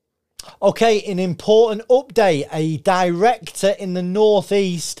Okay, an important update. A director in the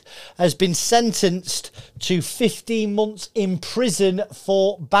Northeast has been sentenced to 15 months in prison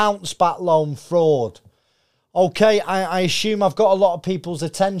for bounce back loan fraud. Okay, I assume I've got a lot of people's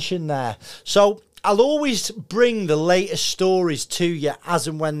attention there. So I'll always bring the latest stories to you as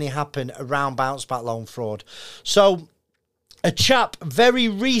and when they happen around bounce back loan fraud. So a chap very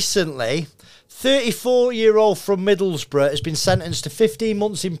recently, 34-year-old from Middlesbrough, has been sentenced to 15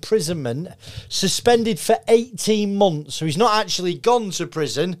 months imprisonment, suspended for 18 months. So he's not actually gone to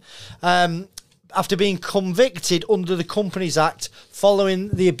prison after being convicted under the Companies Act following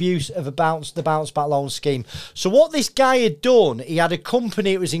the abuse of the bounce back loan scheme. So what this guy had done, he had a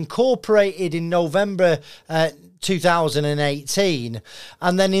company, it was incorporated in November 2018,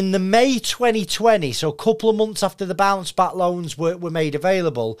 and then in the May 2020, so a couple of months after the bounce back loans were made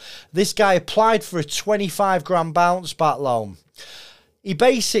available, this guy applied for a 25 grand bounce back loan. He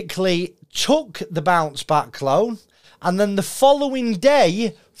basically took the bounce back loan and then the following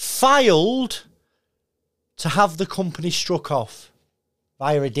day filed to have the company struck off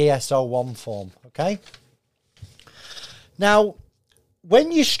via a DSO1 form. Okay, now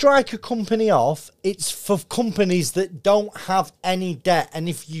when you strike a company off, it's for companies that don't have any debt. And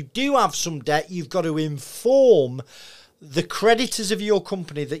if you do have some debt, you've got to inform the creditors of your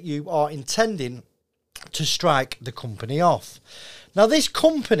company that you are intending to strike the company off. Now, this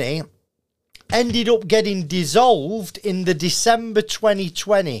company ended up getting dissolved in the December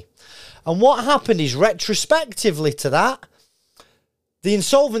 2020. And what happened is, retrospectively to that, the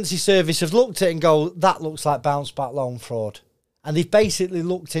Insolvency Service have looked at it and go, that looks like bounce back loan fraud. And they've basically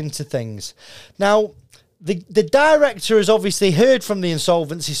looked into things. Now, the director has obviously heard from the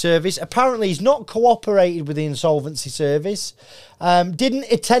Insolvency Service. Apparently, he's not cooperated with the Insolvency Service.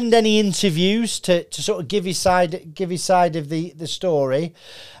 Didn't attend any interviews to sort of give his side of the story.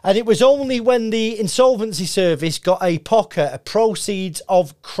 And it was only when the Insolvency Service got a POCA, a Proceeds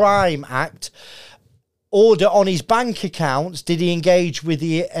of Crime Act, order on his bank accounts, did he engage with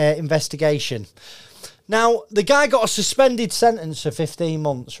the investigation. Now, the guy got a suspended sentence for 15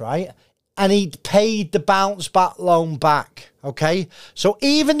 months, right? And he'd paid the bounce back loan back, okay? So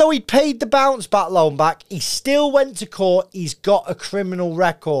even though he'd paid the bounce back loan back, he still went to court. He's got a criminal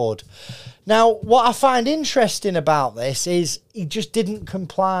record. Now, what I find interesting about this is he just didn't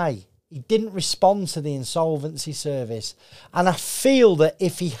comply. He didn't respond to the Insolvency Service. And I feel that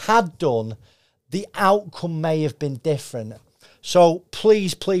if he had done, the outcome may have been different. So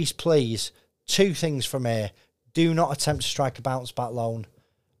please, please, please, two things from here. Do not attempt to strike a bounce back loan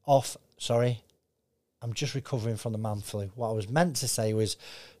off. Sorry, I'm just recovering from the man flu. What I was meant to say was,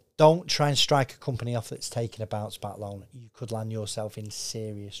 don't try and strike a company off that's taking a bounce back loan. You could land yourself in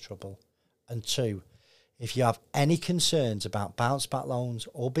serious trouble. And two, if you have any concerns about bounce back loans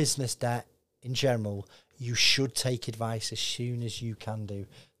or business debt in general, you should take advice as soon as you can do.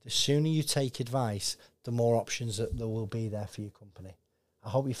 The sooner you take advice, the more options that there will be there for your company. I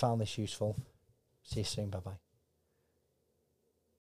hope you found this useful. See you soon. Bye-bye.